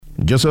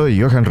Yo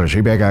soy Johan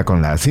Vega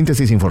con la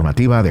síntesis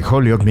informativa de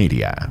Holyoke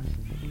Media.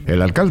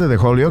 El alcalde de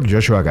Holyoke,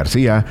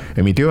 García,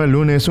 emitió el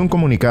lunes un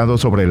comunicado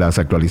sobre las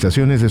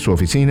actualizaciones de su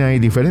oficina y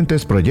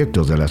diferentes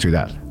proyectos de la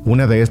ciudad.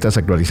 Una de estas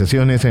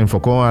actualizaciones se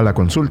enfocó a la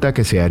consulta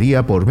que se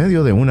haría por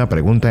medio de una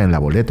pregunta en la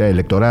boleta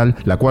electoral,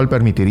 la cual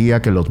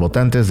permitiría que los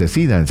votantes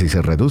decidan si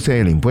se reduce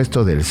el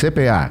impuesto del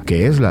CPA,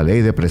 que es la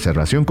Ley de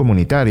Preservación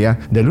Comunitaria,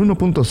 del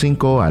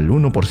 1.5 al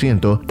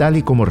 1%, tal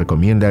y como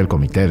recomienda el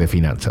Comité de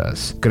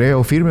Finanzas.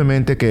 Creo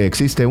firmemente que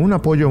existe un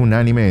apoyo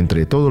unánime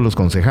entre todos los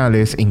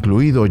concejales,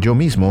 incluido yo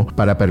mismo,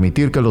 para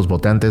permitir que los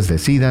votantes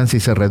decidan si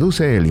se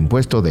reduce el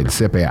impuesto del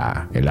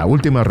CPA. En la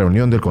última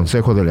reunión del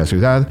Consejo de la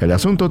Ciudad, el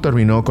asunto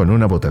terminó con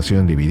una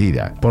votación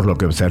dividida. Por lo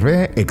que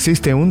observé,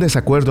 existe un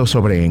desacuerdo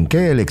sobre en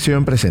qué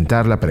elección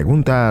presentar la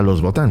pregunta a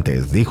los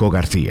votantes, dijo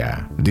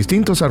García.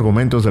 Distintos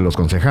argumentos de los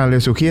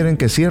concejales sugieren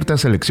que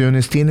ciertas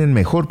elecciones tienen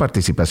mejor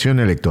participación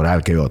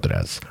electoral que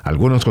otras.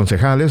 Algunos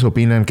concejales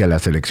opinan que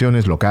las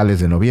elecciones locales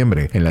de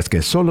noviembre, en las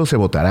que solo se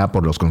votará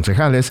por los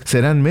concejales,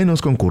 serán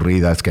menos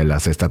concurridas que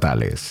las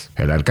estatales.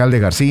 El alcalde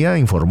García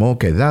informó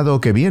que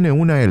dado que viene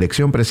una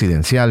elección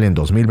presidencial en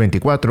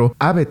 2024,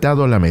 ha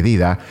vetado la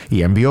medida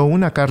y envió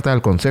una carta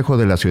al Consejo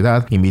de la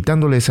Ciudad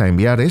invitándoles a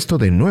enviar esto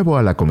de nuevo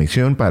a la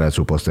comisión para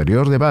su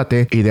posterior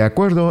debate y de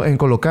acuerdo en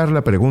colocar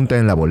la pregunta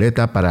en la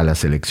boleta para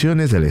las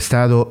elecciones del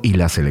Estado y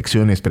las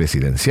elecciones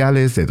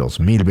presidenciales de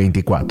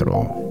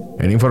 2024.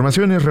 En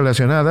informaciones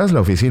relacionadas,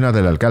 la oficina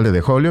del alcalde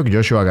de Holyoke,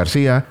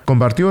 García,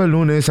 compartió el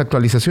lunes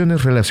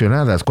actualizaciones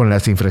relacionadas con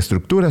las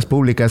infraestructuras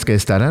públicas que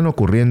estarán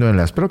ocurriendo en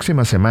las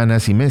próximas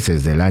semanas y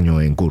meses del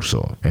año en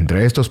curso.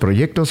 Entre estos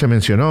proyectos se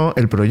mencionó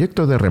el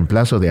proyecto de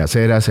reemplazo de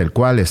aceras, el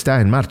cual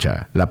está en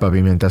marcha. La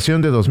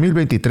pavimentación de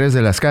 2023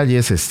 de las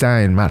calles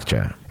está en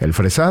marcha. El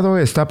fresado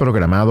está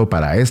programado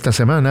para esta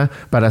semana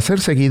para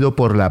ser seguido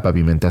por la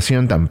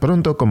pavimentación tan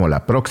pronto como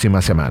la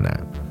próxima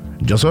semana.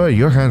 Yo soy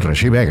Johan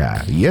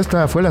Vega y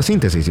esta fue la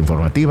síntesis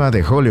informativa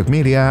de Holyoke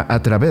Media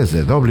a través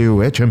de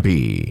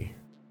WHMP.